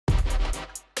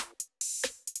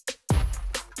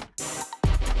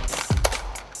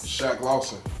Shaq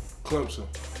Lawson, Clemson.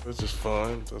 It's just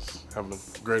fun, just having a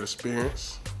great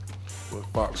experience with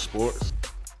Fox Sports.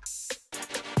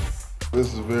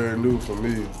 This is very new for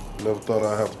me. Never thought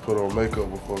I'd have to put on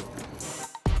makeup before.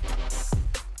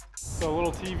 So a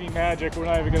little TV magic, we're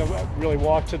not even going to really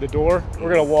walk to the door.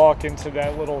 We're going to walk into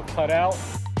that little cutout.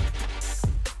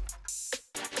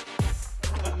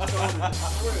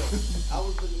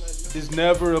 It's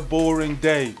never a boring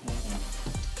day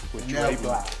with Dre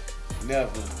Black.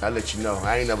 Never. I let you know,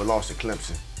 I ain't never lost at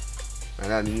Clemson.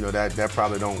 And I, you know, that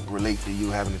probably don't relate to you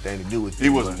having anything to do with it. He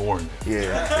wasn't born then.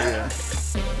 Yeah.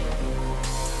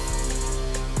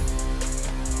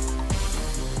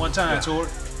 One time, Tor.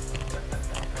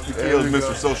 He kills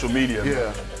Mr. Social Media.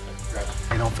 Yeah.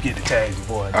 And don't forget to tag your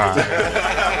boy.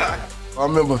 I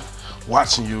remember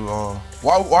watching you.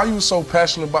 Why you were so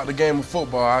passionate about the game of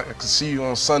football? I could see you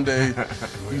on Sunday.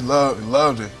 You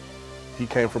loved it. He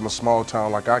came from a small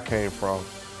town like I came from,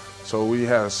 so we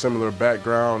had a similar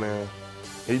background, and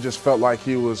he just felt like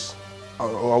he was, I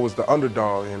was the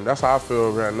underdog, and that's how I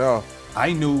feel right now.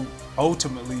 I knew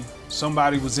ultimately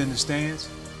somebody was in the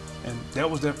stands, and that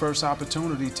was their first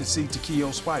opportunity to see Takeo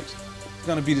Spikes. It's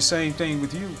gonna be the same thing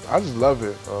with you. I just love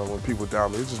it when people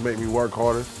down me. It just made me work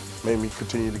harder, made me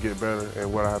continue to get better at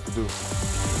what I have to do.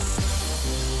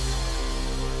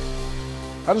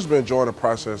 I just been enjoying the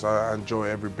process. I enjoy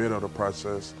every bit of the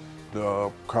process.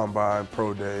 The Combine,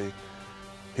 Pro Day,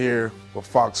 here with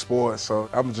Fox Sports, so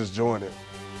I'm just enjoying it.